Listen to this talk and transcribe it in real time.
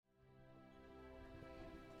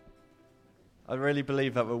I really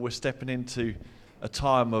believe that we're stepping into a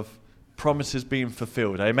time of promises being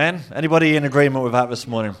fulfilled. Amen? Anybody in agreement with that this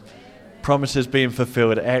morning? Promises being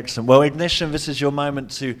fulfilled. Excellent. Well, Ignition, this is your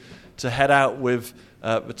moment to head out with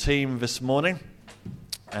the team this morning.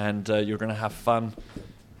 And you're going to have fun,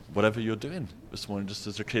 whatever you're doing this morning, just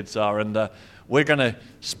as the kids are. And we're going to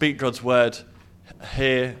speak God's word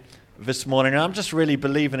here this morning. And I'm just really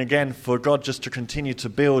believing again for God just to continue to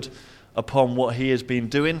build upon what he has been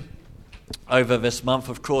doing over this month.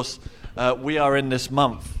 Of course, we are in this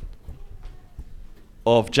month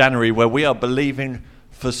of January where we are believing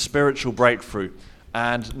for spiritual breakthrough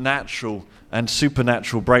and natural and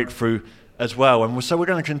supernatural breakthrough as well. And so we're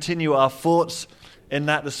going to continue our thoughts in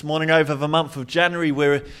that this morning. Over the month of January,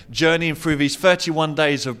 we're journeying through these 31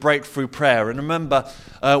 days of breakthrough prayer. And remember,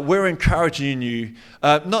 we're encouraging you,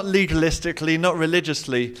 not legalistically, not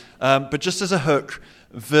religiously, but just as a hook,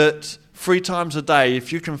 that 3 times a day,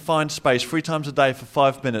 if you can find space, 3 times a day for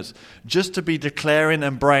 5 minutes, just to be declaring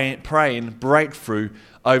and praying breakthrough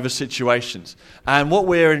over situations. And what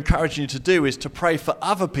we're encouraging you to do is to pray for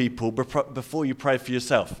other people before you pray for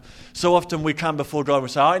yourself. So often we come before God and we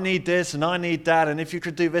say, I need this and I need that, and if you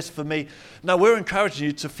could do this for me. No, we're encouraging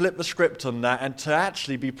you to flip the script on that and to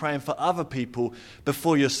actually be praying for other people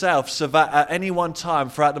before yourself, so that at any one time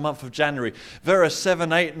throughout the month of January, there are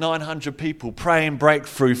 700, 800, 900 people praying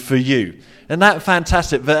breakthrough for you. Isn't that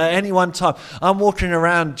fantastic? That at any one time, I'm walking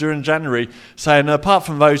around during January saying, apart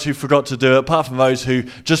from those who forgot to do it, apart from those who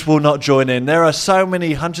just will not join in, there are so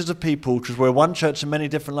many hundreds of people, because we're one church in many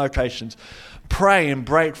different locations, praying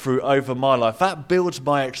breakthrough over my life. That builds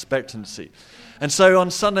my expectancy. And so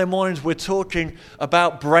on Sunday mornings, we're talking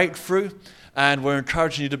about breakthrough, and we're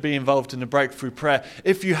encouraging you to be involved in the breakthrough prayer.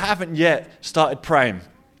 If you haven't yet started praying,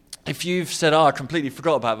 if you've said, I completely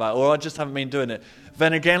forgot about that, or I just haven't been doing it,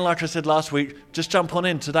 then again, like I said last week, just jump on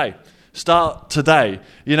in today. Start today.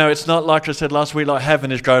 You know, it's not like I said last week, like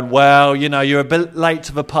heaven is going, well, you know, you're a bit late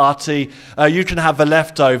to the party. You can have the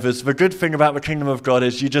leftovers. The good thing about the kingdom of God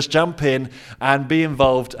is you just jump in and be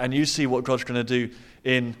involved, and you see what God's going to do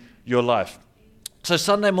in your life. So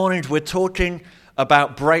Sunday mornings, we're talking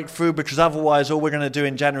about breakthrough, because otherwise all we're going to do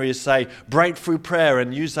in January is say breakthrough prayer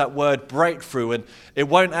and use that word breakthrough, and it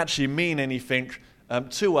won't actually mean anything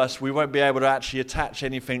to us. We won't be able to actually attach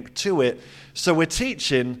anything to it. So we're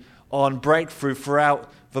teaching on breakthrough throughout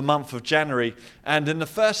the month of January. And in the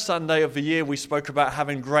first Sunday of the year, we spoke about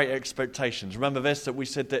having great expectations. Remember this, that we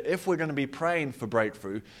said that if we're going to be praying for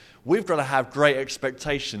breakthrough, we've got to have great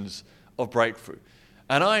expectations of breakthrough.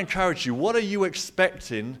 And I encourage you, what are you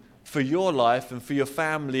expecting for your life and for your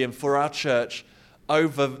family and for our church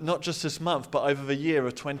over not just this month, but over the year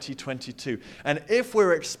of 2022? And if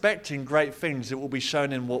we're expecting great things, it will be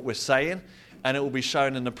shown in what we're saying, and it will be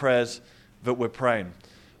shown in the prayers that we're praying.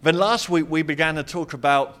 Then last week we began to talk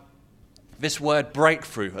about this word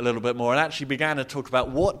breakthrough a little bit more, and actually began to talk about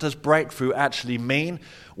what does breakthrough actually mean?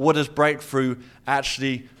 What does breakthrough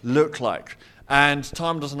actually look like? And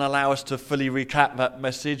time doesn't allow us to fully recap that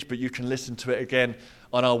message, but you can listen to it again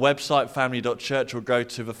on our website, family.church, or go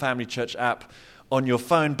to the Family Church app on your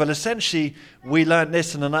phone. But essentially, we learned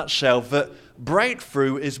this in a nutshell, that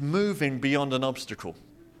breakthrough is moving beyond an obstacle.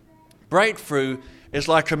 Breakthrough is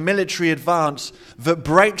like a military advance that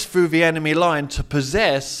breaks through the enemy line to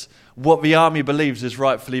possess what the army believes is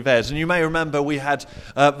rightfully theirs. And you may remember we had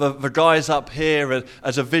the guys up here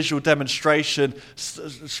as a visual demonstration,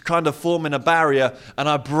 kind of forming a barrier, and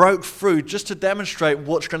I broke through just to demonstrate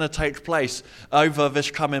what's going to take place over this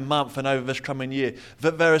coming month and over this coming year.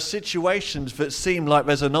 That there are situations that seem like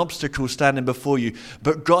there's an obstacle standing before you,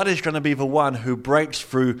 but God is going to be the one who breaks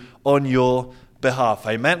through on your behalf.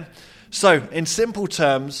 Amen? So, in simple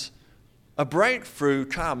terms, a breakthrough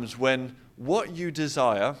comes when what you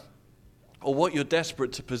desire or what you're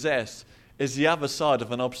desperate to possess is the other side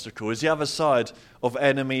of an obstacle, is the other side of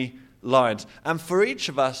enemy lines. And for each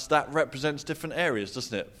of us, that represents different areas,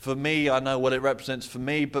 doesn't it? For me, I know what it represents for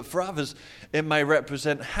me, but for others, it may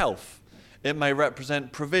represent health. It may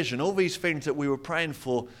represent provision. All these things that we were praying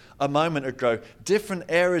for a moment ago, different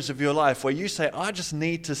areas of your life where you say, I just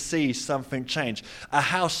need to see something change. A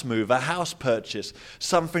house move, a house purchase,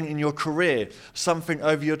 something in your career, something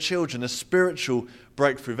over your children, a spiritual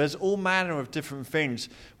breakthrough. There's all manner of different things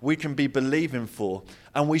we can be believing for.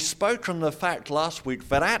 And we spoke on the fact last week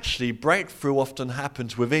that actually breakthrough often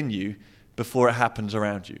happens within you before it happens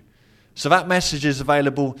around you. So that message is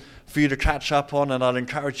available for you to catch up on, and I'll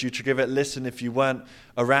encourage you to give it a listen if you weren't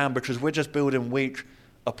around, because we're just building week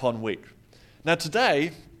upon week. Now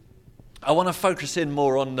today, I want to focus in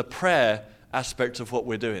more on the prayer aspect of what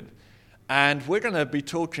we're doing. And we're going to be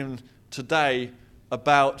talking today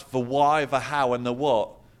about the why, the how, and the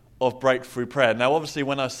what of breakthrough prayer. Now, obviously,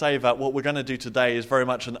 when I say that, what we're going to do today is very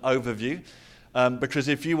much an overview, because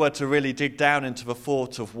if you were to really dig down into the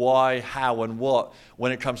thought of why, how, and what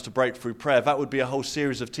when it comes to breakthrough prayer, that would be a whole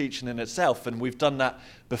series of teaching in itself, and we've done that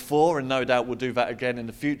before, and no doubt we'll do that again in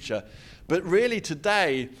the future. But really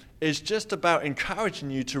today is just about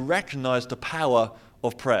encouraging you to recognize the power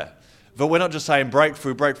of prayer. But we're not just saying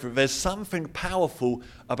breakthrough. There's something powerful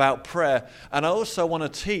about prayer. And I also want to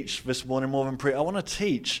teach this morning more than prayer. I want to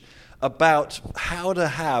teach about how to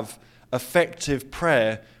have effective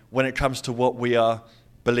prayer when it comes to what we are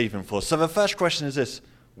believing for. So the first question is this: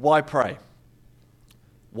 why pray?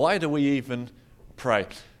 Why do we even pray?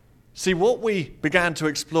 See, what we began to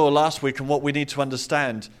explore last week and what we need to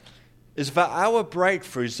understand is that our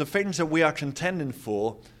breakthroughs, the things that we are contending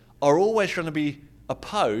for, are always going to be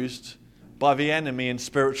opposed by the enemy and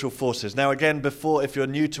spiritual forces. Now again, before, if you're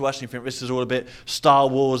new to us and you think this is all a bit Star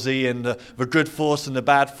Warsy and the good force and the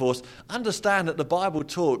bad force, understand that the Bible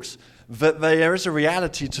talks that there is a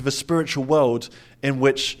reality to the spiritual world in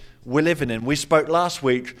which we're living in. We spoke last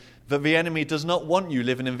week that the enemy does not want you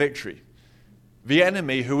living in victory. The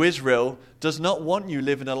enemy, who is real, does not want you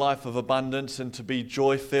living a life of abundance and to be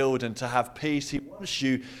joy-filled and to have peace. He wants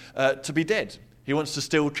you to be dead. He wants to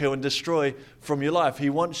steal, kill, and destroy from your life. He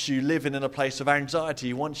wants you living in a place of anxiety.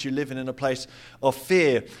 He wants you living in a place of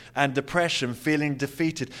fear and depression, feeling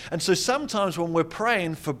defeated. And so sometimes when we're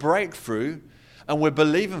praying for breakthrough and we're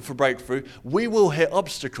believing for breakthrough, we will hit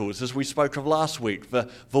obstacles, as we spoke of last week, the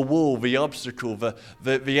wall, the obstacle,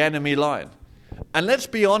 the enemy line. And let's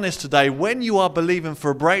be honest today, when you are believing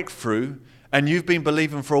for a breakthrough and you've been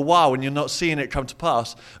believing for a while and you're not seeing it come to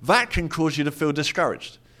pass, that can cause you to feel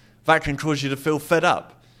discouraged. That can cause you to feel fed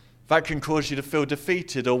up. That can cause you to feel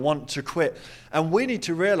defeated or want to quit. And we need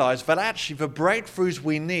to realize that actually the breakthroughs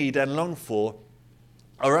we need and long for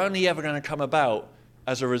are only ever going to come about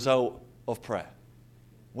as a result of prayer.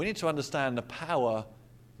 We need to understand the power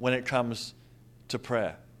when it comes to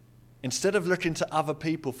prayer. Instead of looking to other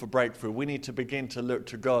people for breakthrough, we need to begin to look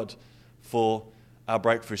to God for our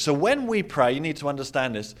breakthrough. So when we pray, you need to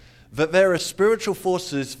understand this, that there are spiritual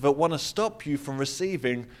forces that want to stop you from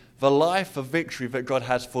receiving the life of victory that God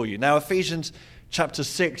has for you. Now, Ephesians chapter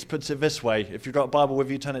 6 puts it this way. If you've got a Bible with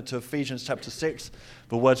you, turn it to Ephesians chapter 6.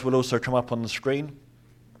 The words will also come up on the screen.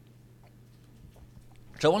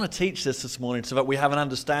 So I want to teach this morning so that we have an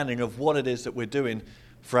understanding of what it is that we're doing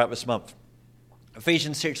throughout this month.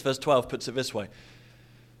 Ephesians 6 verse 12 puts it this way: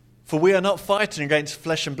 "For we are not fighting against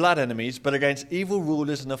flesh and blood enemies, but against evil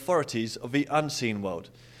rulers and authorities of the unseen world,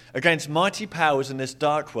 against mighty powers in this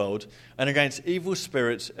dark world, and against evil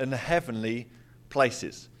spirits in the heavenly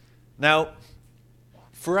places." Now,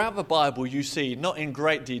 throughout the Bible you see, not in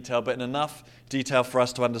great detail, but in enough detail for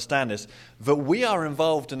us to understand this, that we are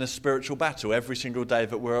involved in a spiritual battle every single day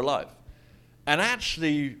that we're alive. And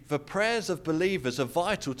actually, the prayers of believers are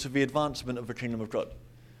vital to the advancement of the kingdom of God.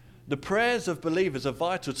 The prayers of believers are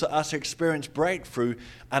vital to us experience breakthrough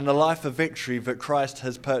and the life of victory that Christ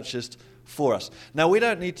has purchased for us. Now, we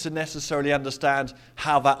don't need to necessarily understand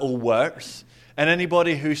how that all works. And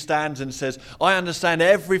anybody who stands and says, "I understand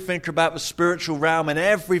everything about the spiritual realm and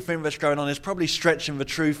everything that's going on," is probably stretching the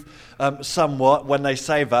truth somewhat when they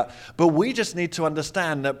say that. But we just need to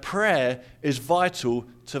understand that prayer is vital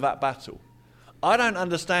to that battle. I don't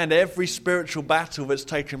understand every spiritual battle that's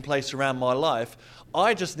taken place around my life.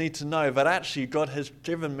 I just need to know that actually God has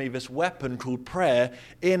given me this weapon called prayer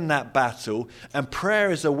in that battle. And prayer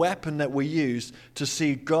is a weapon that we use to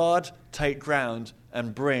see God take ground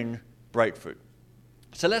and bring breakthrough.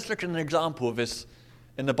 So let's look at an example of this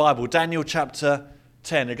in the Bible. Daniel chapter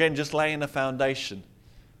 10. Again, just laying a foundation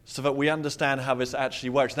so that we understand how this actually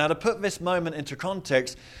works. Now, to put this moment into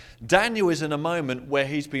context, Daniel is in a moment where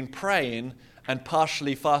he's been praying and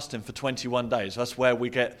partially fasting for 21 days. That's where we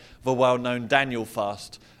get the well-known Daniel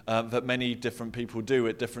fast that many different people do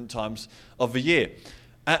at different times of the year.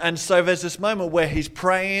 And so there's this moment where he's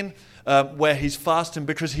praying, where he's fasting,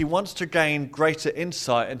 because he wants to gain greater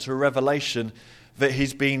insight into a revelation that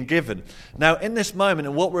he's been given. Now, in this moment,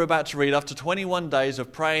 and what we're about to read, after 21 days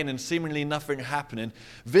of praying and seemingly nothing happening,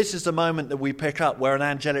 this is the moment that we pick up where an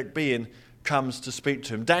angelic being comes to speak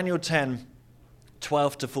to him. Daniel 10,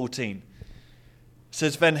 12 to 14.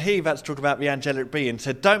 Says, "Then he," that's talking about the angelic being,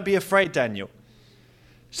 said, "Don't be afraid, Daniel.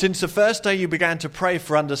 Since the first day you began to pray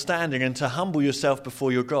for understanding and to humble yourself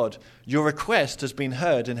before your God, your request has been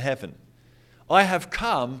heard in heaven. I have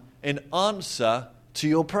come in answer to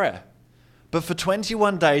your prayer. But for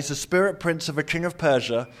 21 days the spirit prince of the king of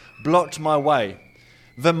Persia blocked my way.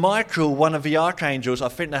 Then Michael, one of the archangels, I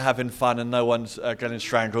think they're having fun and no one's getting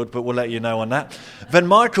strangled, but we'll let you know on that. Then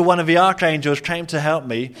Michael, one of the archangels, came to help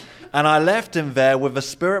me, and I left him there with the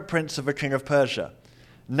spirit prince of the king of Persia.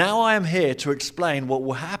 Now I am here to explain what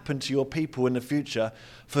will happen to your people in the future,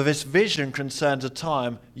 for this vision concerns a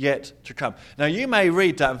time yet to come. Now you may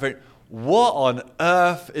read that and think, what on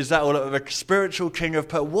earth is that all about? The spiritual king of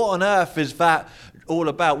Persia, what on earth is that all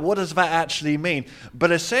about? What does that actually mean?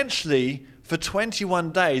 But essentially, for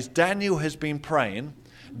 21 days, Daniel has been praying.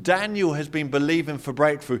 Daniel has been believing for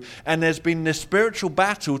breakthrough. And there's been this spiritual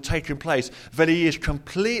battle taking place that he is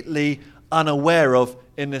completely unaware of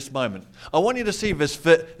in this moment. I want you to see this,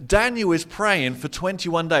 that Daniel is praying for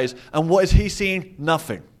 21 days. And what is he seeing?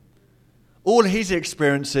 Nothing. All he's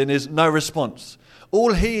experiencing is no response.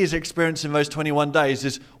 All he is experiencing those 21 days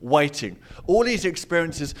is waiting. All he's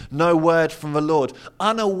experiencing is no word from the Lord,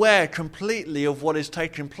 unaware completely of what is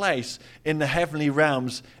taking place in the heavenly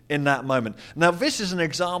realms in that moment. Now, this is an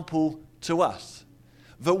example to us,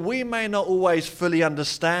 that we may not always fully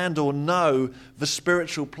understand or know the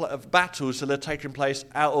spiritual battles that are taking place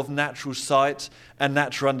out of natural sight and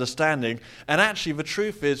natural understanding. And actually, the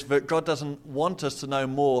truth is that God doesn't want us to know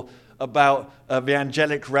more about the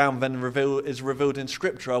angelic realm than is revealed in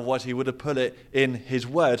Scripture, otherwise he would have put it in his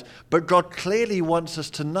word. But God clearly wants us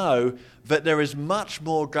to know that there is much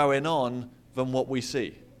more going on than what we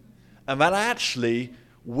see. And that actually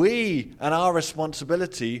we and our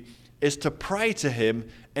responsibility is to pray to him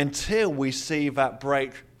until we see that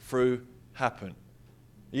breakthrough happen.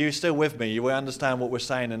 Are you still with me? You will understand what we're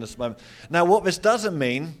saying in this moment. Now, what this doesn't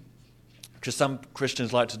mean, because some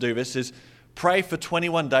Christians like to do this, is pray for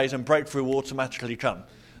 21 days and breakthrough will automatically come,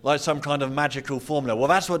 like some kind of magical formula. Well,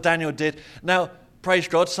 that's what Daniel did. Now, praise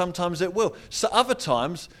God, sometimes it will. So other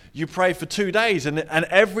times, you pray for 2 days and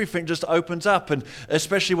everything just opens up. And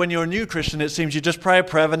especially when you're a new Christian, it seems you just pray a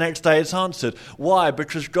prayer, the next day it's answered. Why?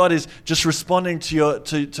 Because God is just responding to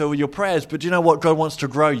your prayers. But do you know what? God wants to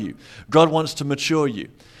grow you. God wants to mature you.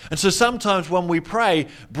 And so sometimes when we pray,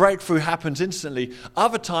 breakthrough happens instantly.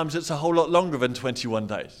 Other times, it's a whole lot longer than 21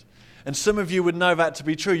 days. And some of you would know that to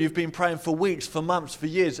be true. You've been praying for weeks, for months, for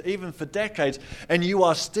years, even for decades, and you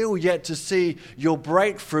are still yet to see your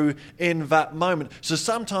breakthrough in that moment. So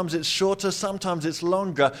sometimes it's shorter, sometimes it's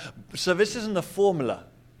longer. So this isn't a formula.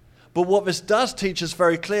 But what this does teach us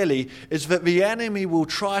very clearly is that the enemy will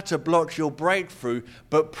try to block your breakthrough,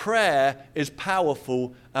 but prayer is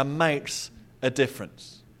powerful and makes a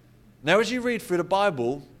difference. Now, as you read through the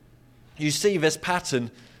Bible, you see this pattern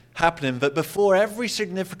happening, that before every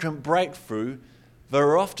significant breakthrough, there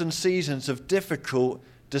are often seasons of difficult,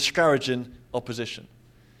 discouraging opposition.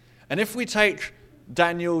 And if we take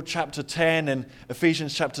Daniel chapter 10 and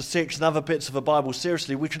Ephesians chapter 6 and other bits of the Bible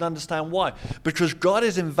seriously, we can understand why. Because God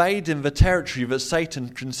is invading the territory that Satan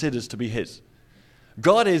considers to be his.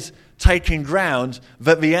 God is taking ground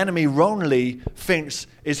that the enemy wrongly thinks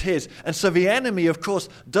is his. And so the enemy, of course,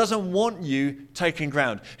 doesn't want you taking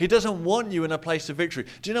ground. He doesn't want you in a place of victory.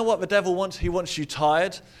 Do you know what the devil wants? He wants you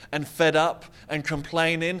tired and fed up and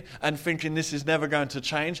complaining and thinking this is never going to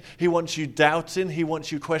change. He wants you doubting. He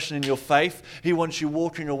wants you questioning your faith. He wants you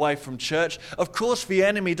walking away from church. Of course, the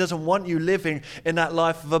enemy doesn't want you living in that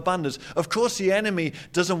life of abundance. Of course, the enemy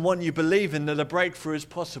doesn't want you believing that a breakthrough is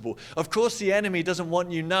possible. Of course, the enemy doesn't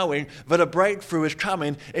want you knowing that a breakthrough is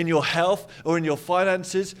coming in your health or in your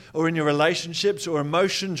finances or in your relationships or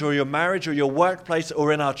emotions or your marriage or your workplace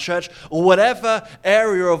or in our church or whatever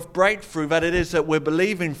area of breakthrough that it is that we're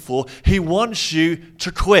believing for. He wants you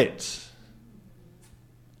to quit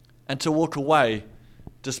and to walk away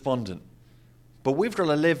despondent. But we've got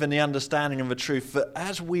to live in the understanding of the truth that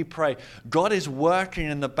as we pray, God is working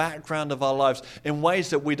in the background of our lives in ways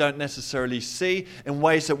that we don't necessarily see, in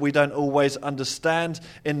ways that we don't always understand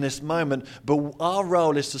in this moment. But our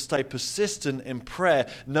role is to stay persistent in prayer,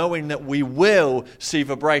 knowing that we will see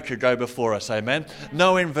the breaker go before us. Amen?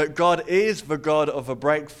 Knowing that God is the God of a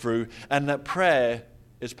breakthrough and that prayer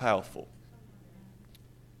is powerful.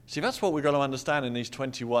 See, that's what we've got to understand in these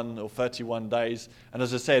 21 or 31 days. And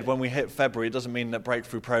as I said, when we hit February, it doesn't mean that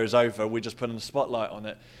breakthrough prayer is over. We're just putting the spotlight on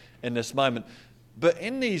it in this moment. But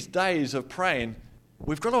in these days of praying,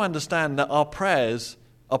 we've got to understand that our prayers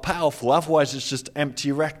are powerful. Otherwise, it's just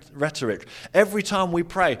empty rhetoric. Every time we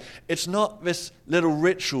pray, it's not this little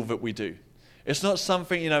ritual that we do. It's not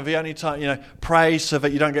something, the only time, pray so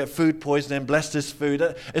that you don't get food poisoning, bless this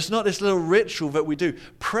food. It's not this little ritual that we do.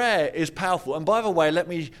 Prayer is powerful. And by the way, let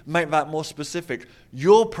me make that more specific.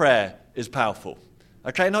 Your prayer is powerful.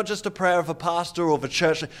 Okay, not just a prayer of a pastor or of a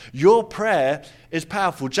church. Your prayer is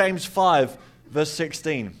powerful. James 5, verse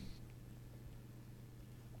 16.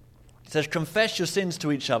 It says, confess your sins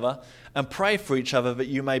to each other and pray for each other that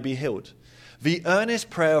you may be healed. The earnest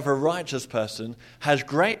prayer of a righteous person has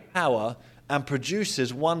great power and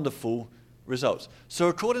produces wonderful results. So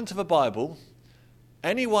according to the Bible,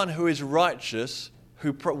 anyone who is righteous,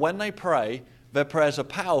 when they pray, their prayers are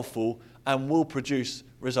powerful and will produce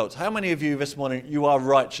results. How many of you this morning, you are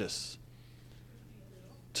righteous?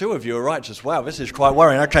 2 of you are righteous. Wow, this is quite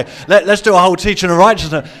worrying. Okay, let's do a whole teaching of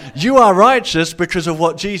righteousness. You are righteous because of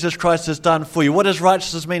what Jesus Christ has done for you. What does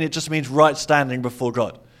righteousness mean? It just means right standing before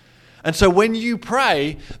God. And so when you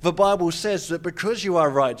pray, the Bible says that because you are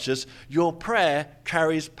righteous, your prayer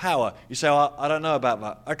carries power. You say, oh, I don't know about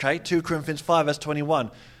that. Okay, 2 Corinthians 5 verse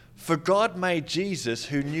 21. For God made Jesus,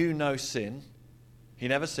 who knew no sin, he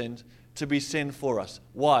never sinned, to be sin for us.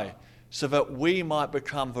 Why? So that we might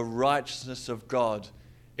become the righteousness of God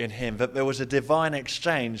in him, that there was a divine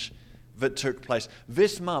exchange that took place.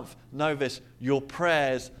 This month, know this, your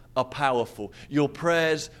prayers are powerful. Your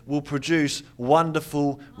prayers will produce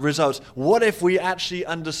wonderful results. What if we actually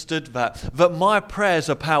understood that my prayers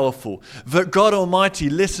are powerful, that God Almighty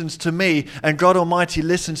listens to me and God Almighty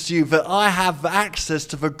listens to you, that I have access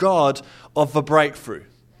to the God of the breakthrough.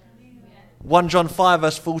 1 John 5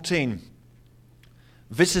 verse 14.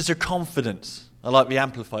 This is a confidence. I like the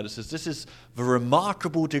Amplified. It says, this is the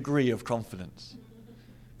remarkable degree of confidence.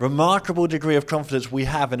 Remarkable degree of confidence we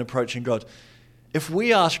have in approaching God. If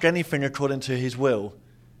we ask anything according to his will,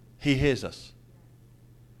 he hears us.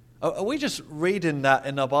 Are we just reading that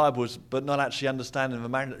in our Bibles but not actually understanding the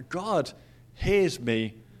magnitude? God hears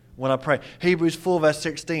me when I pray. Hebrews 4 verse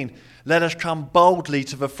 16. Let us come boldly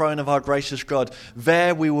to the throne of our gracious God.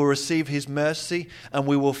 There we will receive his mercy and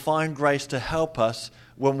we will find grace to help us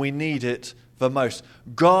when we need it the most.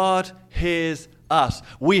 God hears us.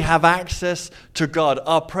 We have access to God.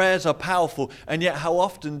 Our prayers are powerful. And yet how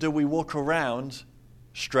often do we walk around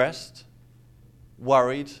stressed,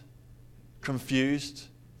 worried, confused,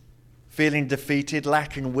 feeling defeated,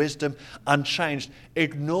 lacking wisdom, unchanged,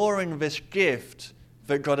 ignoring this gift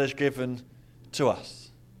that God has given to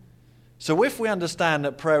us? So if we understand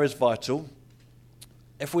that prayer is vital,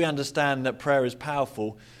 if we understand that prayer is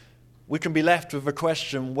powerful, we can be left with the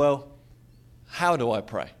question, well, how do I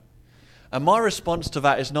pray? And my response to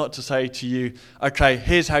that is not to say to you, okay,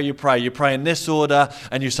 here's how you pray. You pray in this order,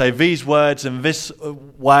 and you say these words in this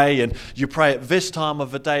way, and you pray at this time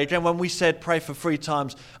of the day. Again, when we said pray for 3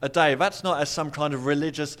 times a day, that's not as some kind of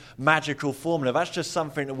religious, magical formula. That's just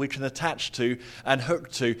something that we can attach to and hook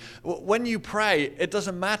to. When you pray, it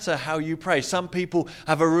doesn't matter how you pray. Some people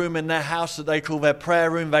have a room in their house that they call their prayer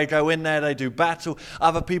room. They go in there, they do battle.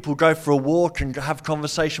 Other people go for a walk and have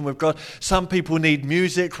conversation with God. Some people need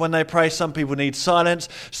music when they pray. Some people need silence.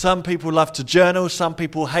 Some people love to journal. Some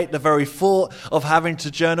people hate the very thought of having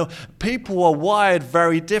to journal. People are wired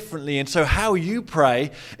very differently. And so how you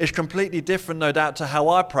pray is completely different, no doubt, to how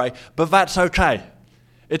I pray. But that's okay.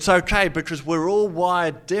 It's okay because we're all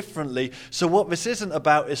wired differently. So what this isn't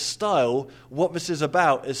about is style. What this is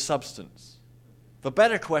about is substance. The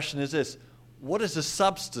better question is this: what is the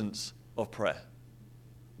substance of prayer?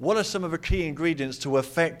 What are some of the key ingredients to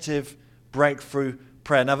effective breakthrough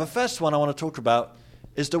prayer? Now, the first one I want to talk about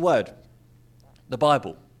is the Word, the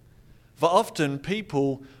Bible. For often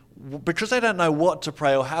people, because they don't know what to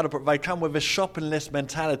pray or how to pray, they come with a shopping list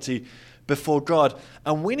mentality before God.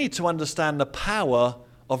 And we need to understand the power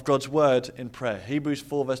of God's Word in prayer. Hebrews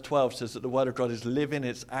 4 verse 12 says that the Word of God is living,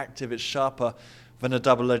 it's active, it's sharper than a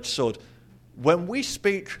double-edged sword. When we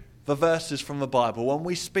speak the verses from the Bible, when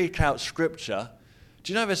we speak out Scripture,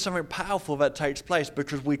 do you know there's something powerful that takes place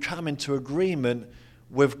because we come into agreement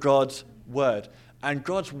with God's Word. And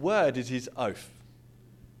God's Word is his oath.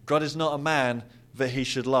 God is not a man that he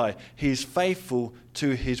should lie. He is faithful to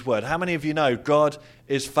his Word. How many of you know God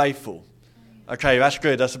is faithful? Okay, that's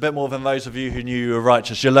good. That's a bit more than those of you who knew you were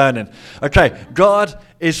righteous. You're learning. Okay, God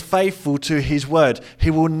is faithful to his Word.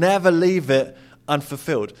 He will never leave it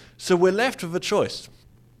unfulfilled. So we're left with a choice.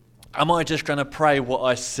 Am I just going to pray what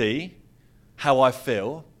I see, how I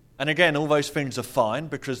feel? And again, all those things are fine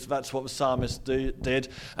because that's what the psalmist did,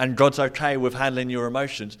 and God's okay with handling your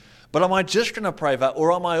emotions. But am I just going to pray that,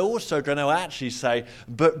 or am I also going to actually say,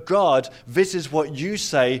 but God, this is what you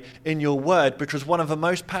say in your Word? Because one of the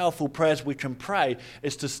most powerful prayers we can pray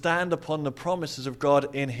is to stand upon the promises of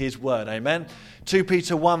God in his Word. Amen? 2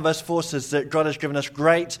 Peter 1 verse 4 says that God has given us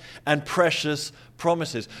great and precious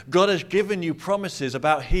promises. God has given you promises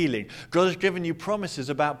about healing. God has given you promises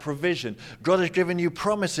about provision. God has given you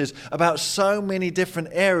promises about so many different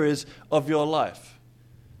areas of your life.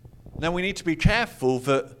 Now we need to be careful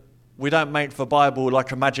that We don't make the Bible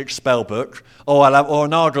like a magic spell book, or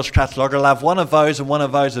an Argos catalogue. I'll have one of those and one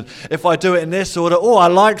of those. And if I do it in this order, I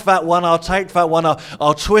like that one, I'll take that one.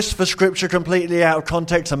 I'll twist the scripture completely out of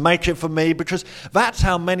context and make it for me, because that's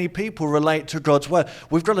how many people relate to God's word.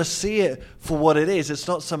 We've got to see it for what it is. It's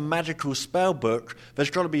not some magical spell book. There's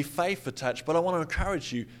got to be faith attached. But I want to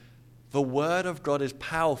encourage you, the word of God is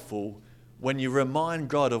powerful when you remind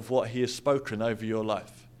God of what he has spoken over your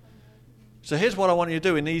life. So here's what I want you to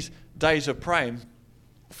do in these days of praying.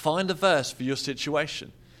 Find a verse for your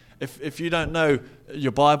situation. If you don't know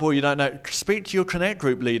your Bible, you don't know, speak to your Connect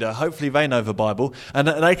group leader. Hopefully they know the Bible, and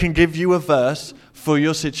they can give you a verse for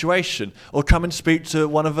your situation. Or come and speak to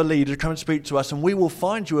one of the leaders, come and speak to us, and we will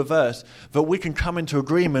find you a verse that we can come into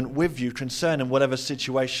agreement with you concerning whatever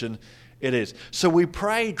situation it is. So we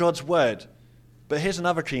pray God's word, but here's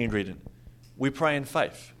another key ingredient. We pray in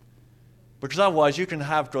faith. Because otherwise you can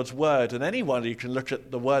have God's word, and anyone you can look at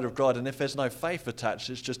the word of God, and if there's no faith attached,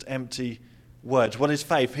 it's just empty words. What is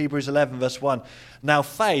faith? Hebrews 11 verse 1. Now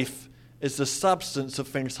faith is the substance of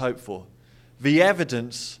things hoped for, the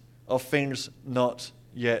evidence of things not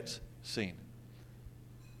yet seen.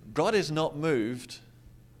 God is not moved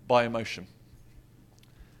by emotion.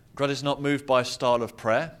 God is not moved by a style of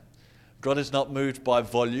prayer. God is not moved by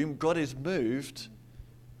volume. God is moved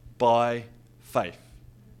by faith.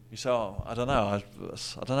 You say, I don't know.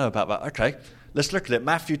 I don't know about that. Okay, let's look at it.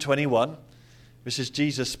 Matthew 21. This is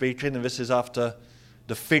Jesus speaking, and this is after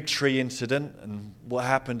the fig tree incident. And what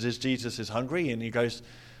happens is Jesus is hungry, and he goes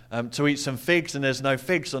to eat some figs, and there's no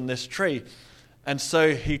figs on this tree. And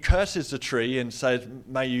so he curses the tree and says,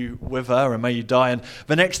 may you wither and may you die. And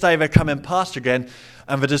the next day they're coming past again,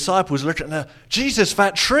 and the disciples look at them, Jesus,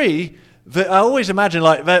 that tree... I always imagine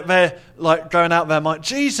they're like going out there, like,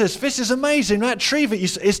 Jesus, this is amazing. That tree that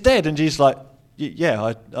is dead. And Jesus like,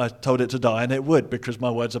 yeah, I told it to die, and it would, because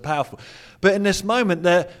my words are powerful. But in this moment,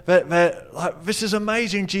 they're like, this is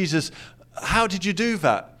amazing, Jesus. How did you do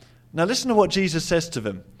that? Now listen to what Jesus says to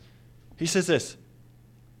them. He says this,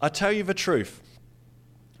 I tell you the truth.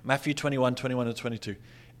 Matthew 21, 21 and 22.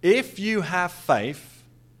 If you have faith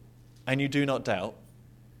and you do not doubt,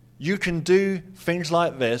 you can do things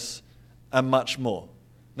like this and much more.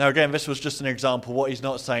 Now again, this was just an example. What he's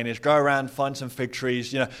not saying is go around, find some fig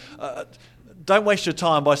trees. Don't waste your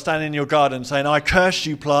time by standing in your garden saying, I curse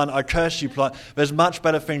you plant, I curse you plant. There's much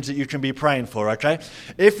better things that you can be praying for, okay?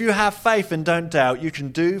 If you have faith and don't doubt, you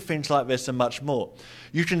can do things like this and much more.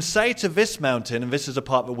 You can say to this mountain, and this is a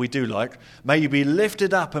part that we do like, may you be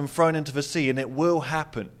lifted up and thrown into the sea, and it will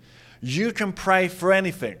happen. You can pray for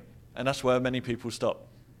anything. And that's where many people stop.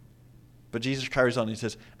 But Jesus carries on. He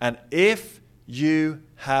says, and if you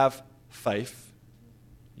have faith,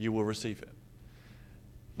 you will receive it.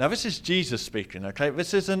 Now, this is Jesus speaking, okay?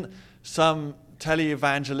 This isn't some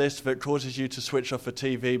televangelist that causes you to switch off the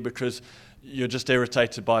TV because you're just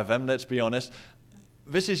irritated by them, let's be honest.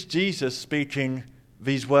 This is Jesus speaking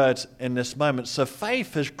these words in this moment. So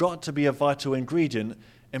faith has got to be a vital ingredient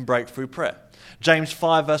in breakthrough prayer. James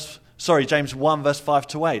 1 verse 5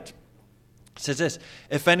 to 8. It says this,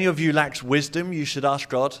 if any of you lacks wisdom, you should ask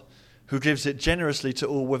God, who gives it generously to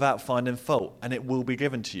all without finding fault, and it will be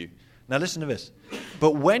given to you. Now listen to this.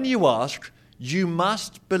 But when you ask, you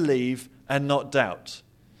must believe and not doubt.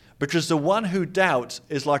 Because the one who doubts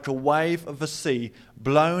is like a wave of the sea,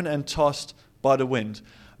 blown and tossed by the wind.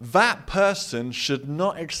 That person should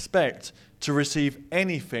not expect to receive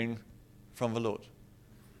anything from the Lord.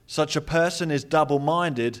 Such a person is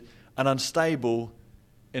double-minded and unstable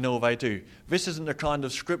in all they do. This isn't the kind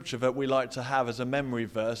of scripture that we like to have as a memory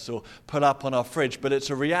verse or put up on our fridge, but it's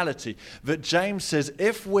a reality that James says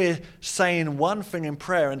if we're saying one thing in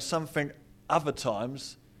prayer and something other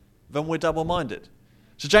times, then we're double-minded.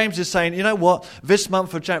 So James is saying, you know what, this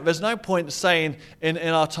month of January, there's no point saying in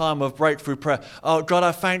our time of breakthrough prayer, oh God,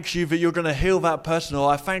 I thank you that you're going to heal that person, or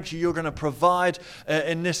I thank you you're going to provide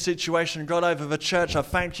in this situation. God, over the church, I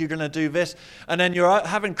thank you you're going to do this. And then you're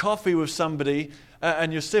having coffee with somebody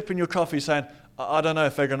and you're sipping your coffee saying, I don't know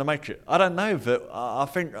if they're going to make it. I don't know that I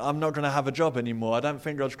think I'm not going to have a job anymore. I don't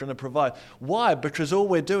think God's going to provide. Why? Because all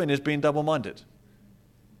we're doing is being double-minded.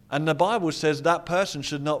 And the Bible says that person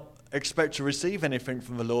should not expect to receive anything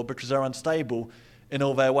from the Lord because they're unstable in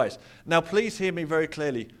all their ways. Now, please hear me very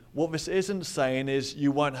clearly. What this isn't saying is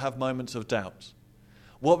you won't have moments of doubt.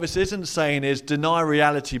 What this isn't saying is deny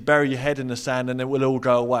reality, bury your head in the sand, and it will all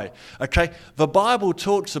go away. Okay? The Bible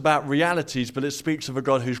talks about realities, but it speaks of a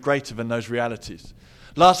God who's greater than those realities.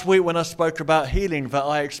 Last week when I spoke about healing that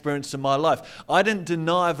I experienced in my life, I didn't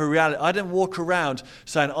deny the reality. I didn't walk around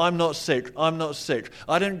saying, I'm not sick, I'm not sick.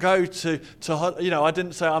 I didn't go I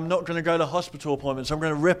didn't say, I'm not going to go to hospital appointments. I'm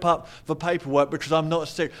going to rip up the paperwork because I'm not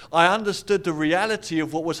sick. I understood the reality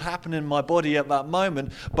of what was happening in my body at that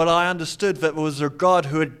moment, but I understood that there was a God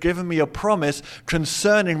who had given me a promise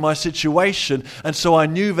concerning my situation, and so I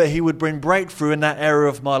knew that he would bring breakthrough in that area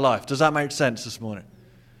of my life. Does that make sense this morning?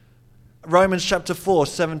 Romans chapter 4,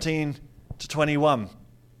 17 to 21.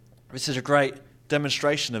 This is a great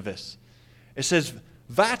demonstration of this. It says,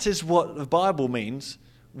 that is what the Bible means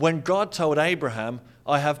when God told Abraham,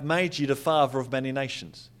 I have made you the father of many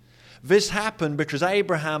nations. This happened because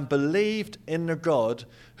Abraham believed in the God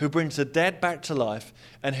who brings the dead back to life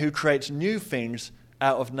and who creates new things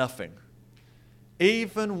out of nothing.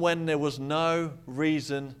 Even when there was no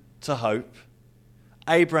reason to hope,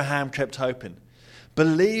 Abraham kept hoping,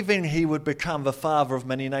 believing he would become the father of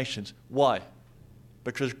many nations. Why?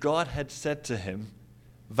 Because God had said to him,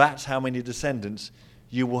 that's how many descendants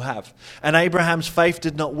you will have. And Abraham's faith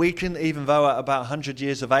did not weaken, even though at about 100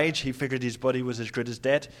 years of age, he figured his body was as good as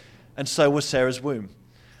dead, and so was Sarah's womb.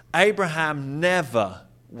 Abraham never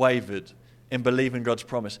wavered in believing God's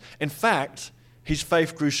promise. In fact, his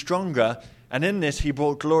faith grew stronger, and in this he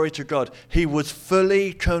brought glory to God. He was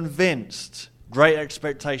fully convinced. Great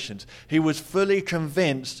expectations. He was fully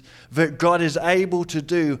convinced that God is able to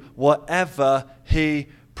do whatever he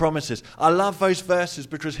promises. I love those verses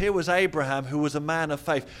because here was Abraham, who was a man of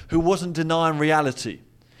faith, who wasn't denying reality.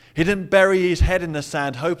 He didn't bury his head in the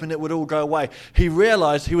sand hoping it would all go away. He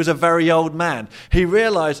realized he was a very old man. He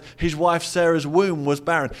realized his wife Sarah's womb was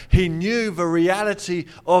barren. He knew the reality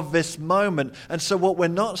of this moment. And so what we're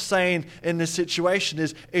not saying in this situation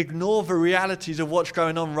is ignore the realities of what's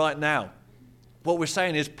going on right now. What we're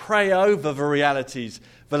saying is pray over the realities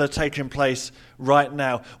that are taking place right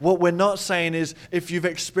now. What we're not saying is if you've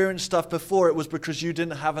experienced stuff before, it was because you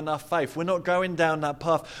didn't have enough faith. We're not going down that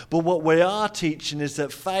path. But what we are teaching is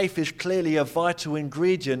that faith is clearly a vital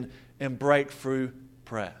ingredient in breakthrough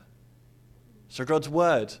prayer. So God's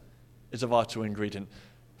word is a vital ingredient.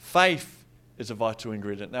 Faith is a vital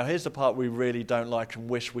ingredient. Now here's the part we really don't like and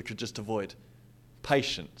wish we could just avoid.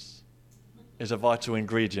 Patience is a vital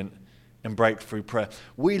ingredient in breakthrough prayer.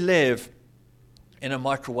 We live in a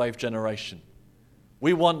microwave generation.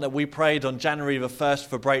 We want that we prayed on January the 1st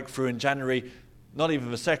for breakthrough in January, not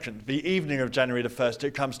even the 2nd, the evening of January the 1st,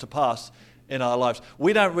 it comes to pass in our lives.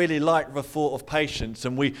 We don't really like the thought of patience,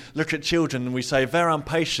 and we look at children and we say, they're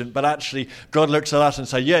impatient, but actually God looks at us and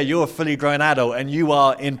say, yeah, you're a fully grown adult and you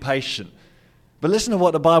are impatient. But listen to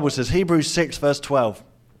what the Bible says, Hebrews 6 verse 12.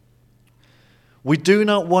 We do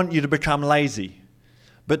not want you to become lazy,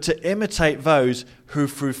 but to imitate those who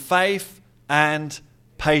through faith and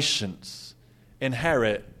patience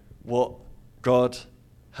inherit what God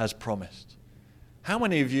has promised. How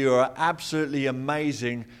many of you are absolutely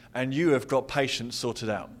amazing and you have got patience sorted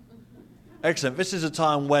out? Excellent. This is a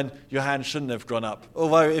time when your hand shouldn't have gone up.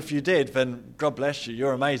 Although if you did, then God bless you.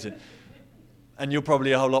 You're amazing. And you're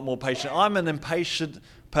probably a whole lot more patient. I'm an impatient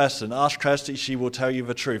person. Ask Kirsty, she will tell you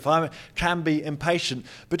the truth. I can be impatient.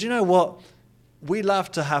 But you know what? We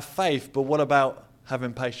love to have faith, but what about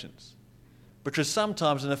having patience? Because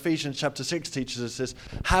sometimes in Ephesians chapter 6 teaches us this,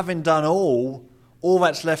 having done all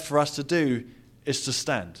that's left for us to do is to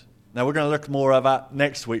stand. Now we're going to look more at that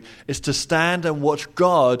next week. It's to stand and watch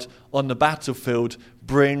God on the battlefield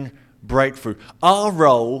bring breakthrough. Our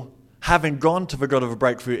role, having gone to the God of a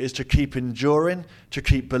breakthrough, is to keep enduring, to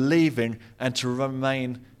keep believing, and to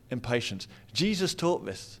remain in patience. Jesus taught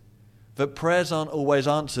this, that prayers aren't always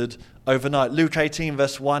answered overnight. Luke 18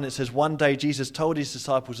 verse 1, it says, one day Jesus told his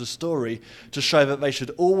disciples a story to show that they should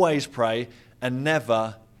always pray and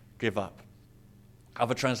never give up.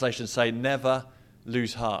 Other translations say never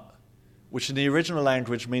lose heart, which in the original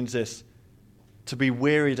language means this: to be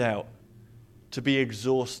wearied out, to be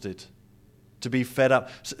exhausted, to be fed up.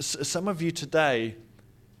 Some of you today,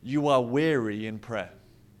 you are weary in prayer.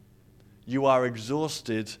 You are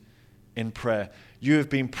exhausted in prayer. You have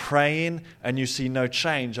been praying and you see no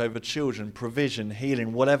change over children, provision,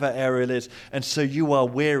 healing, whatever area it is. And so you are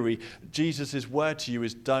weary. Jesus' word to you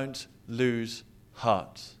is don't lose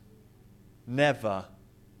heart. Never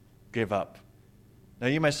give up. Now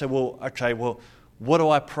you may say, well, what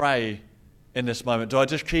do I pray in this moment? Do I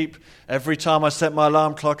just keep, every time I set my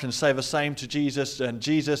alarm clock and say the same to Jesus, and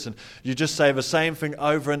you just say the same thing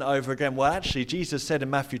over and over again? Well, actually, Jesus said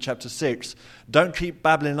in Matthew chapter 6, don't keep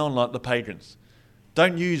babbling on like the pagans.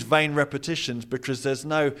 Don't use vain repetitions because there's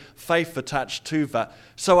no faith attached to that.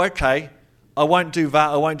 So, I won't do that.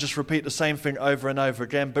 I won't just repeat the same thing over and over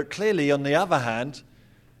again. But clearly, on the other hand,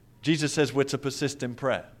 Jesus says we're to persist in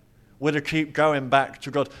prayer. We're to keep going back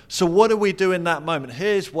to God. So what do we do in that moment?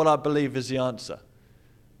 Here's what I believe is the answer.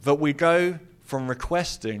 That we go from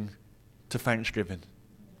requesting to thanksgiving.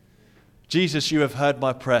 Jesus, you have heard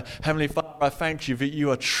my prayer. Heavenly Father, I thank you that you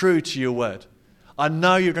are true to your word. I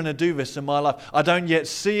know you're going to do this in my life. I don't yet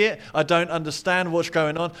see it. I don't understand what's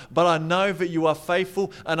going on, but I know that you are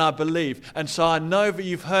faithful and I believe. And so I know that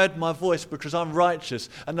you've heard my voice because I'm righteous.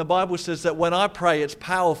 And the Bible says that when I pray, it's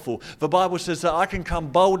powerful. The Bible says that I can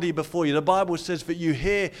come boldly before you. The Bible says that you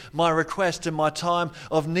hear my request in my time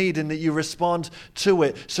of need and that you respond to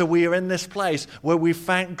it. So we are in this place where we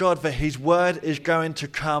thank God that his word is going to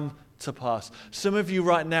come to pass. Some of you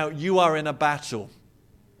right now, you are in a battle.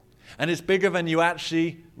 And it's bigger than you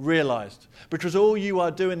actually realized. Because all you are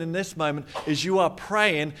doing in this moment is you are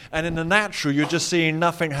praying, and in the natural, you're just seeing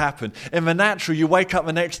nothing happen. In the natural, you wake up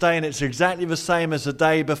the next day and it's exactly the same as the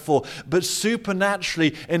day before. But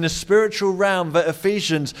supernaturally, in the spiritual realm that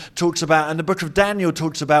Ephesians talks about and the book of Daniel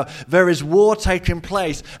talks about, there is war taking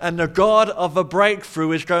place, and the God of a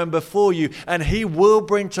breakthrough is going before you, and he will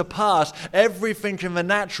bring to pass everything in the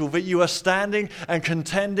natural that you are standing and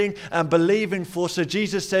contending and believing for. So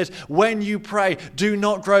Jesus says, when you pray, do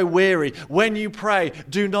not grow weary. When you pray,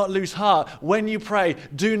 do not lose heart. When you pray,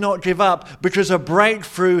 do not give up, because a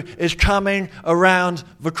breakthrough is coming around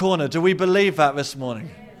the corner. Do we believe that this morning?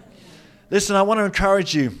 Listen, I want to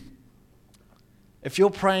encourage you. If you're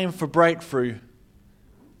praying for breakthrough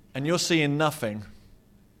and you're seeing nothing,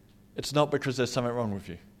 it's not because there's something wrong with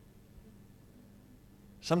you.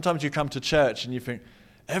 Sometimes you come to church and you think,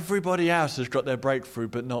 everybody else has got their breakthrough,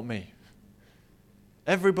 but not me.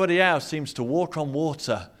 Everybody else seems to walk on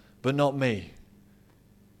water, but not me.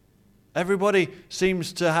 Everybody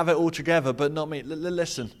seems to have it all together, but not me.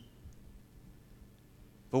 Listen.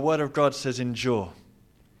 The Word of God says endure.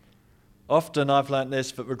 Often I've learned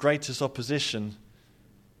this, that the greatest opposition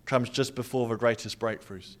comes just before the greatest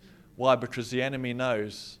breakthroughs. Why? Because the enemy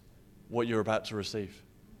knows what you're about to receive.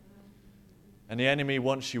 And the enemy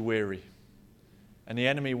wants you weary. And the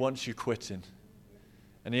enemy wants you quitting.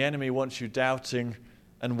 And the enemy wants you doubting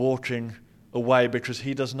and walking away, because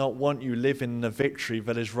he does not want you living the victory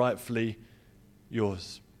that is rightfully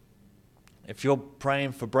yours. If you're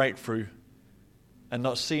praying for breakthrough and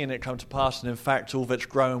not seeing it come to pass, and in fact all that's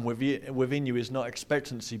growing within you is not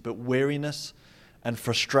expectancy but weariness and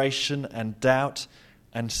frustration and doubt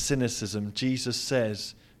and cynicism, Jesus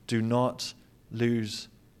says, do not lose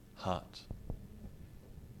heart.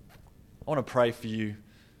 I want to pray for you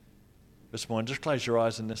this morning. Just close your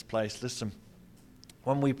eyes in this place. Listen,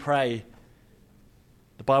 when we pray,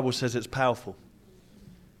 the Bible says it's powerful.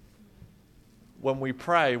 When we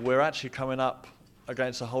pray, we're actually coming up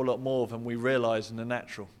against a whole lot more than we realize in the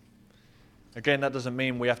natural. Again, that doesn't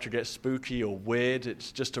mean we have to get spooky or weird.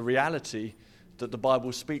 It's just a reality that the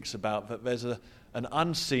Bible speaks about, that there's an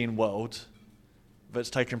unseen world that's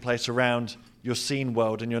taking place around your seen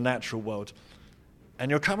world and your natural world. And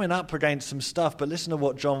you're coming up against some stuff, but listen to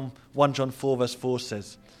what 1 John 4 verse 4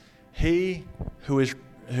 says. He who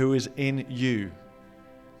is in you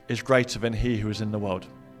is greater than he who is in the world.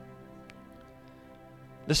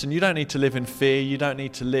 Listen, you don't need to live in fear. You don't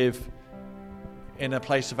need to live in a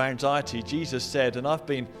place of anxiety. Jesus said, and I've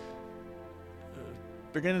been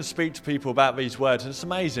beginning to speak to people about these words, and it's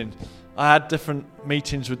amazing. I had different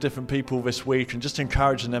meetings with different people this week and just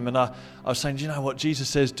encouraging them, and I was saying, do you know what? Jesus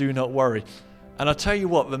says, do not worry. And I tell you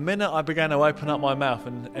what, the minute I began to open up my mouth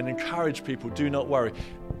and encourage people, do not worry,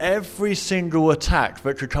 every single attack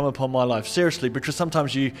that could come upon my life, seriously, because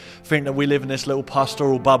sometimes you think that we live in this little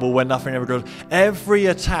pastoral bubble where nothing ever goes, every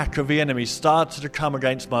attack of the enemy started to come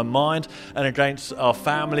against my mind and against our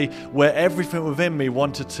family, where everything within me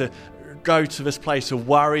wanted to go to this place of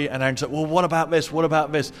worry and anxiety. Well, what about this? What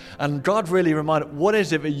about this? And God really reminded, what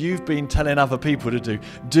is it that you've been telling other people to do?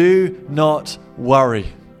 Do not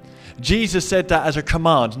worry. Jesus said that as a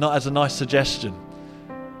command, not as a nice suggestion.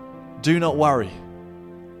 Do not worry.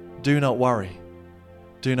 Do not worry.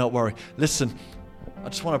 Do not worry. Listen, I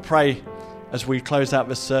just want to pray as we close out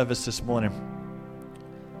this service this morning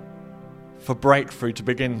for breakthrough to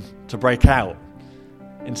begin to break out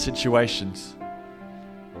in situations.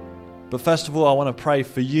 But first of all, I want to pray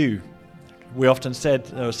for you. We often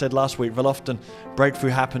said last week, that often breakthrough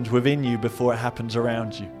happens within you before it happens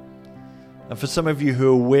around you. And for some of you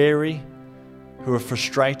who are weary, who are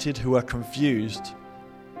frustrated, who are confused,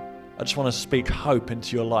 I just want to speak hope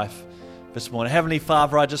into your life this morning. Heavenly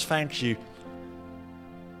Father, I just thank you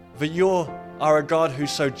that you are a God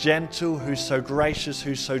who's so gentle, who's so gracious,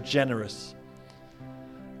 who's so generous.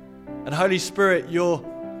 And Holy Spirit,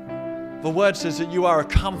 the word says that you are a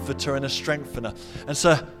comforter and a strengthener. And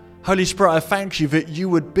so Holy Spirit, I thank you that you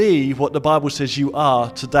would be what the Bible says you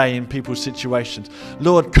are today in people's situations.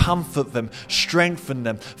 Lord, comfort them, strengthen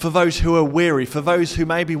them. For those who are weary, for those who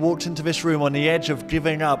maybe walked into this room on the edge of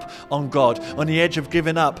giving up on God, on the edge of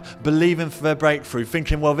giving up, believing for their breakthrough,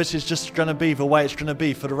 thinking, well, this is just going to be the way it's going to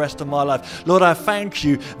be for the rest of my life. Lord, I thank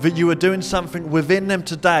you that you are doing something within them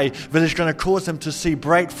today that is going to cause them to see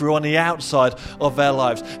breakthrough on the outside of their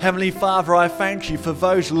lives. Heavenly Father, I thank you for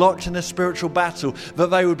those locked in a spiritual battle,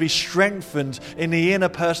 that they would be strengthened in the inner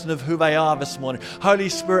person of who they are this morning. Holy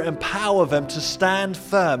Spirit, empower them to stand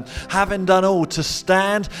firm, having done all to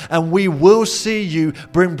stand, and we will see you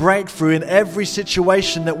bring breakthrough in every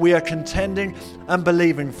situation that we are contending and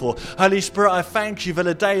believing for. Holy Spirit, I thank you that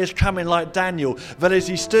a day is coming like Daniel, that as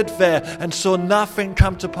he stood there and saw nothing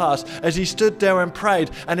come to pass, as he stood there and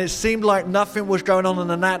prayed, and it seemed like nothing was going on in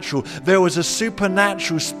the natural, there was a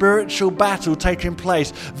supernatural spiritual battle taking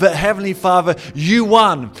place, that Heavenly Father, you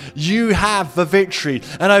won. You have the victory.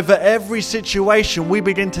 And over every situation, we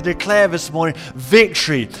begin to declare this morning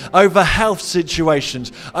victory over health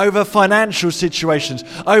situations, over financial situations,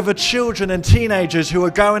 over children and teenagers who are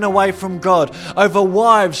going away from God, over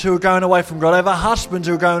wives who are going away from God, over husbands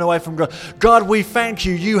who are going away from God. God, we thank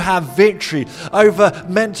you, you have victory over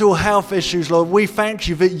mental health issues, Lord. We thank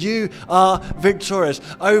you that you are victorious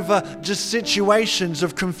over just situations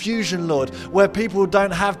of confusion, Lord, where people don't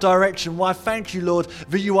have direction. Why, thank you, Lord,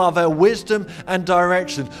 that you are their wisdom and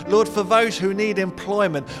direction. Lord, for those who need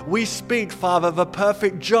employment, we speak, Father, the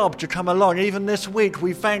perfect job to come along. Even this week,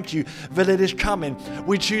 we thank you that it is coming.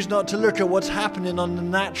 We choose not to look at what's happening on the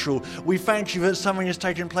natural. We thank you that something is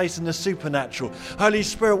taking place in the supernatural. Holy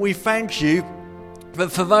Spirit, we thank you that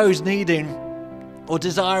for those needing or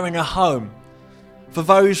desiring a home, for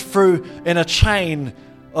those through in a chain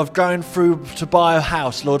of going through to buy a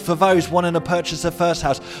house, Lord, for those wanting to purchase their first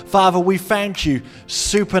house, Father, we thank you,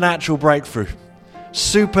 supernatural breakthrough,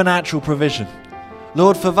 supernatural provision.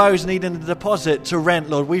 Lord, for those needing a deposit to rent,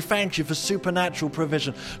 Lord, we thank you for supernatural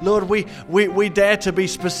provision. Lord, we dare to be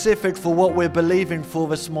specific for what we're believing for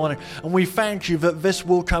this morning, and we thank you that this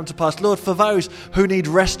will come to pass. Lord, for those who need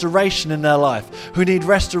restoration in their life, who need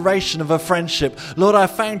restoration of a friendship, Lord, I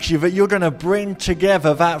thank you that you're going to bring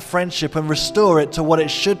together that friendship and restore it to what it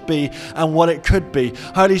should be and what it could be.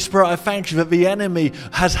 Holy Spirit, I thank you that the enemy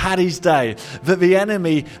has had his day, that the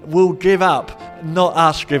enemy will give up, not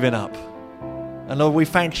us giving up. And Lord, we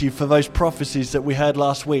thank you for those prophecies that we heard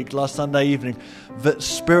last Sunday evening, that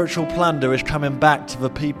spiritual plunder is coming back to the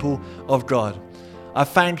people of God. I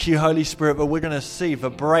thank you, Holy Spirit, that we're going to see the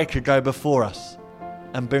breaker go before us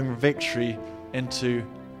and bring victory into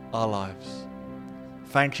our lives.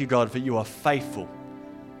 Thank you, God, that you are faithful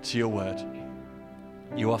to your word.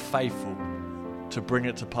 You are faithful to bring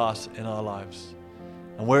it to pass in our lives.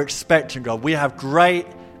 And we're expecting, God, we have great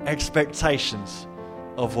expectations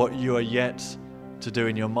of what you are yet to do.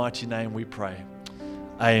 In your mighty name we pray.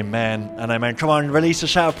 Amen and amen. Come on, release a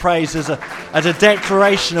shout of praise as a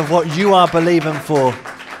declaration of what you are believing for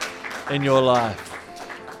in your life.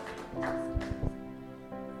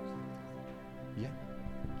 Yeah.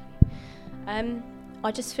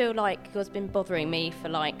 I just feel like God's been bothering me for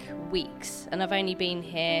like weeks, and I've only been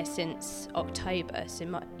here since October,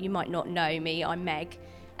 so you might not know me. I'm Meg.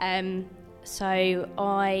 So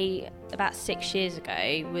I, about 6 years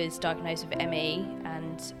ago, was diagnosed with ME,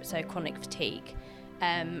 and so chronic fatigue.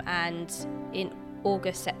 And in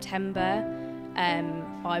August, September,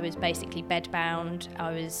 I was basically bedbound.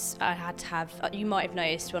 I had to have, you might have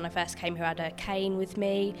noticed when I first came here, I had a cane with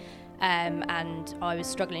me, and I was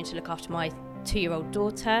struggling to look after my 2-year-old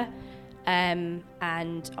daughter, and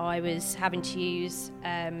I was having to use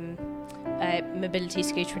a mobility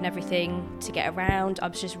scooter and everything to get around. I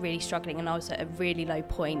was just really struggling, and I was at a really low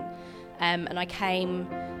point. And I came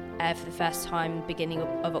for the first time beginning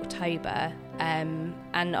of October, and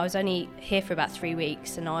I was only here for about 3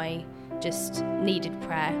 weeks, and I just needed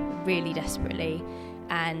prayer really desperately,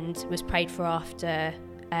 and was prayed for after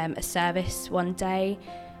a service one day,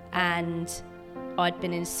 and I'd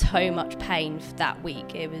been in so much pain for that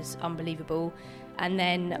week. It was unbelievable. And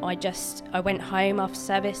then I went home after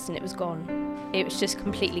service, and it was gone. It was just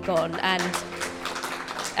completely gone. And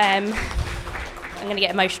I'm going to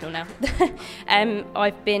get emotional now.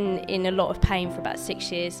 I've been in a lot of pain for about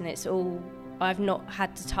 6 years, and I've not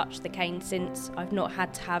had to touch the cane since. I've not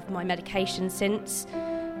had to have my medication since.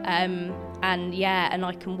 And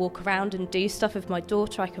I can walk around and do stuff with my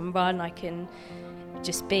daughter. I can run, I can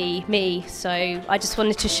just be me. So I just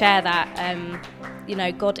wanted to share that.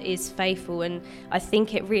 God is faithful, and I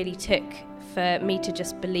think it really took for me to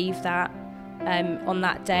just believe that on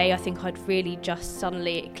that day. I think I'd really just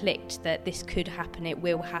suddenly it clicked that this could happen, it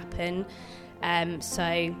will happen.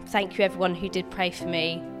 So thank you everyone who did pray for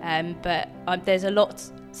me, but there's a lot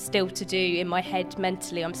still to do in my head.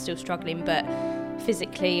 Mentally I'm still struggling, but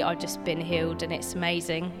physically I've just been healed and it's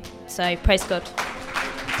amazing. So praise God.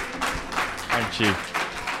 Thank you.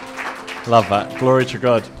 Love that. Glory to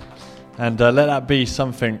God. And let that be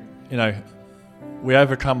something, we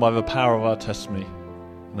overcome by the power of our testimony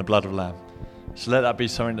and the blood of the Lamb. So let that be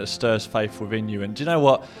something that stirs faith within you. And do you know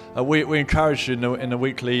what? We encourage you in the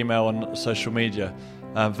weekly email on social media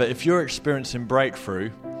that if you're experiencing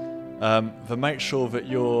breakthrough, then make sure that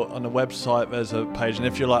you're on the website, there's a page. And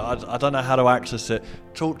if you're like, I don't know how to access it,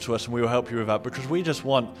 talk to us and we will help you with that, because we just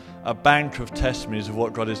want a bank of testimonies of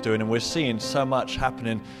what God is doing. And we're seeing so much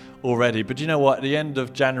happening already. But you know what? At the end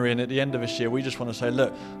of January and at the end of this year, we just want to say,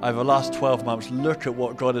 look, over the last 12 months, look at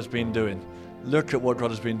what God has been doing. Look at what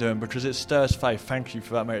God has been doing, because it stirs faith. Thank you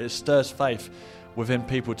for that, Mary. It stirs faith within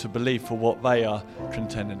people to believe for what they are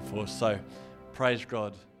contending for. So, praise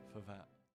God.